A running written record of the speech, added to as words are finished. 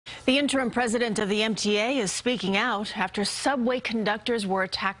The interim president of the MTA is speaking out after subway conductors were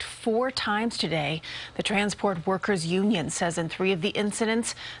attacked 4 times today. The Transport Workers Union says in 3 of the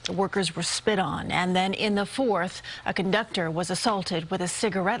incidents, the workers were spit on. And then in the 4th, a conductor was assaulted with a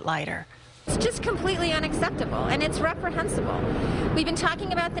cigarette lighter. It's just completely unacceptable, and it's reprehensible. We've been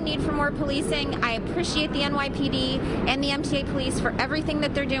talking about the need for more policing. I appreciate the NYPD and the MTA police for everything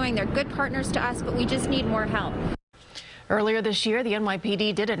that they're doing. They're good partners to us, but we just need more help. Earlier this year, the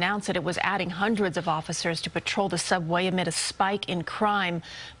NYPD did announce that it was adding hundreds of officers to patrol the subway amid a spike in crime.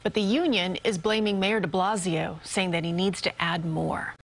 But the union is blaming Mayor de Blasio, saying that he needs to add more.